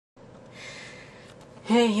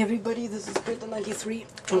Hey everybody, this is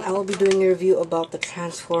Krita93 and I will be doing a review about the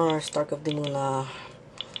Transformers Dark of the Moon, the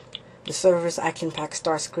Cyberverse Action Pack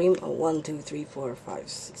Starscream 1, 2, 3, 4, 5,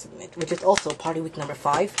 6, 7, 8, which is also party week number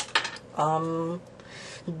 5.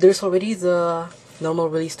 There's already the normal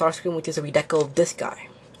release Starscream, which is a redeco of this guy.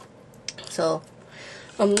 So,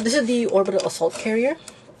 this is the Orbital Assault Carrier.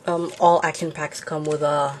 All action packs come with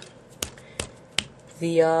what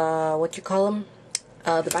you call them?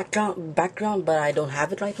 The background, but I don't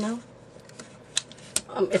have it right now.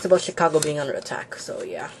 It's about Chicago being under attack, so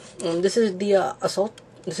yeah. This is the assault.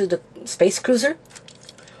 This is the space cruiser,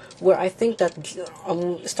 where I think that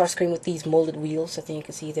Starscream with these molded wheels. I think you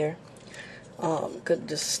can see there. Could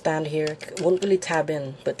just stand here. Won't really tab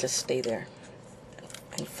in, but just stay there.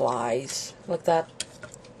 And flies like that.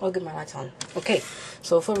 I'll get my lights on. Okay,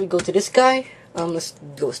 so before we go to this guy, let's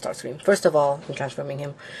go with Starscream. First of all, in transforming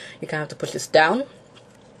him, you kind of have to push this down.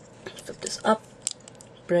 Flip this up,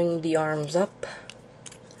 bring the arms up,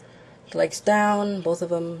 the legs down, both of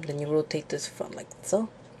them, then you rotate this front like so,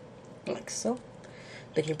 then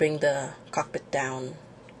you bring the cockpit down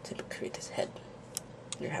to create his head.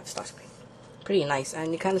 You have Starscream. Pretty nice,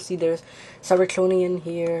 and you kind of see there's Cybertronian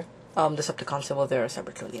here, Decepticon symbol there,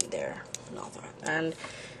 Cybertronian there, and all that,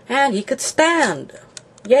 and he could stand!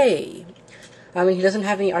 Yay! I mean, he doesn't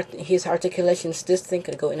have any his articulations. This thing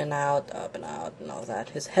could go in and out, up and out, and all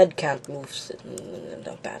that. His head can't move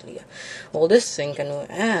badly. Well, this thing can move,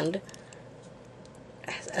 and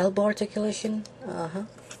has elbow articulation.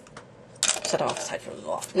 Set off aside from the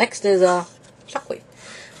wall. Next is Shockwave.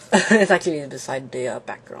 It's actually beside the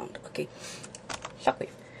background. Okay,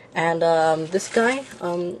 Shockwave. And this guy.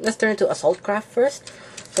 Let's turn into Assault Craft first.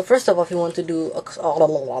 So first of all, if you want to do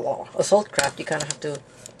Assault Craft, you kind of have to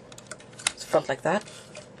front like that.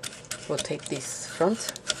 Rotate these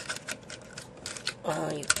front.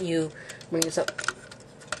 You bring this up.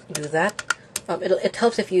 Do that. It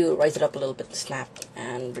helps if you raise it up a little bit, snap,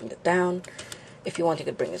 and bring it down. If you want, you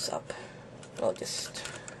could bring this up. I'll just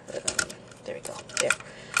there we go. There.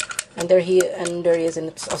 And there he is in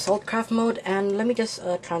its assault craft mode. And let me just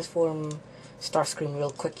transform Starscream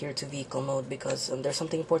real quick here to vehicle mode, because there's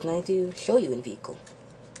something important I need to show you in vehicle.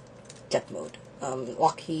 Jet mode.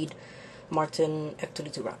 Lockheed Martin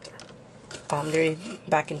F-22 Raptor. They're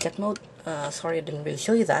back in jet mode. Sorry I didn't really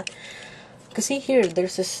show you that. You can see here,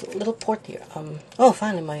 there's this little port here. Oh,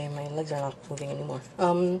 finally, my legs are not moving anymore.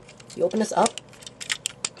 You open this up,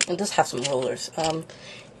 and this has some rollers.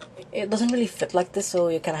 It doesn't really fit like this, so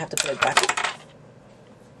you kind of have to put it back.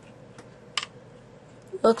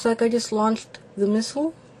 Looks like I just launched the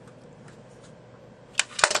missile.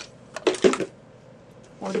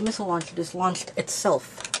 Or the missile launcher just launched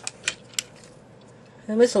itself.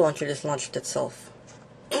 The missile launcher just launched itself.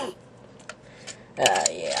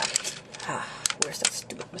 Yeah. Where's that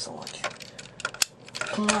stupid missile launcher?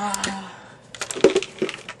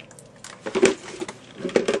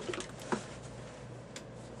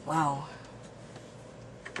 Wow.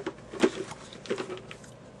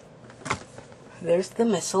 There's the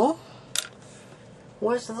missile.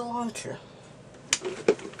 Where's the launcher?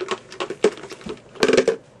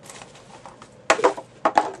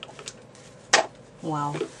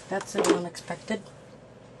 Wow, that's unexpected.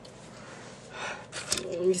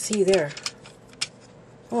 You see there.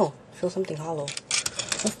 Oh, feel something hollow.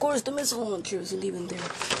 Of course, the missile launcher isn't even there.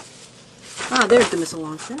 Ah, there's the missile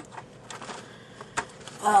launcher.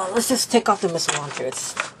 Let's just take off the missile launcher.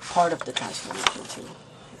 It's part of the transformation too.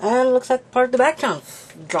 And looks like part of the background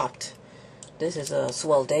dropped. This is a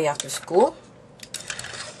swell day after school.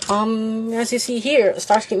 As you see here,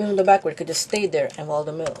 Starscream moving the backward could just stay there, and while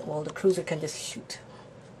the cruiser can just shoot.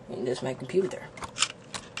 And there's my computer.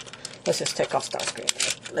 Let's just take off Starscream.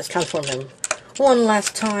 Let's transform him one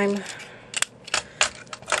last time.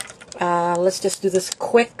 Let's just do this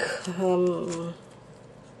quick. There we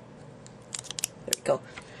go.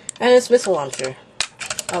 And it's missile launcher.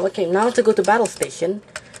 Okay, now to go to battle station,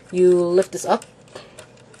 you lift this up.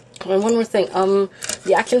 And one more thing,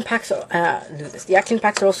 the action packs are The action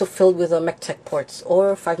packs are also filled with mech-tech ports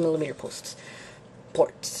or 5mm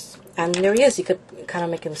ports. And there he is. You could kind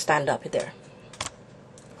of make him stand up there.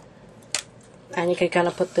 And you can kind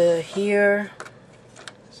of put the here.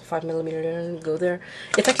 5mm go there.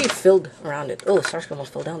 It's actually filled around it. Oh, Starscream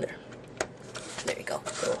almost fell down there. There you go.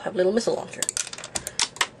 So have a little missile launcher.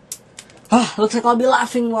 Looks like I'll be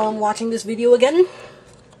laughing while I'm watching this video again.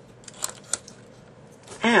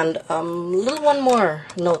 And little one more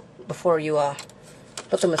note before you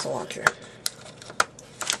put the missile launcher.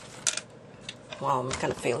 Wow, I'm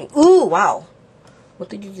kind of failing. Ooh, wow! What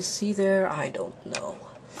did you just see there? I don't know.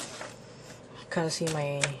 Kind of see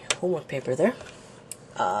my homework paper there.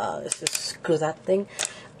 let's just screw that thing.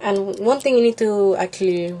 And one thing you need to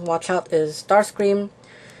actually watch out is Starscream.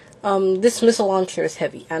 This missile launcher is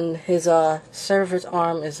heavy, and his server's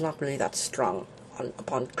arm is not really that strong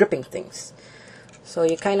upon gripping things. So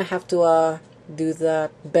you kind of have to do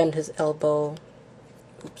that, bend his elbow,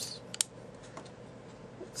 oops,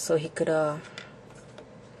 so he could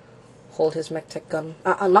hold his mech-tech gun,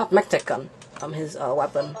 not mech-tech gun, his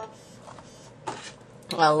weapon.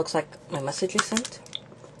 Looks like my message is sent.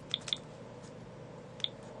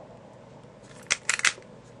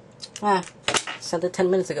 Sent it 10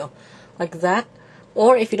 minutes ago. Like that.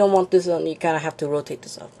 Or if you don't want this on, you kind of have to rotate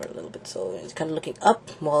this up for a little bit. So it's kind of looking up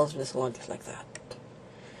while this one just like that.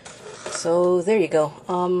 So there you go.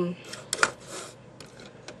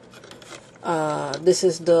 This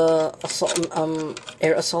is the assault,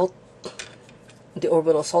 air assault, the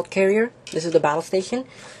orbital assault carrier. This is the battle station.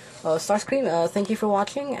 Starscream, thank you for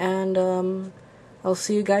watching, and I'll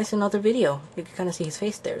see you guys in another video. You can kind of see his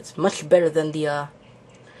face there. It's much better than the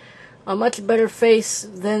a much better face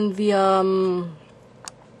than the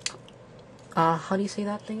how do you say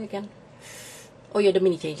that thing again? Oh yeah, the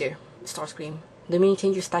mini changer Starscream. The mini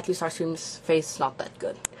changer statue Starscream's face is not that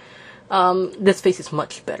good. This face is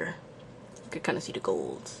much better. You can kind of see the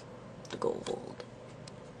gold.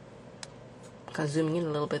 Kind of zooming in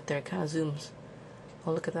a little bit there. It kind of zooms.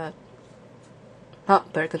 Oh, look at that.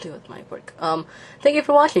 Better continue with my work. Thank you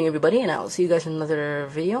for watching, everybody, and I'll see you guys in another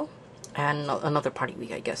video and another party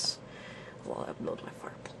week, I guess. While I upload my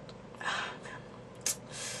firebolt. Man.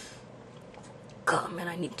 God, man,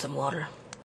 I need some water.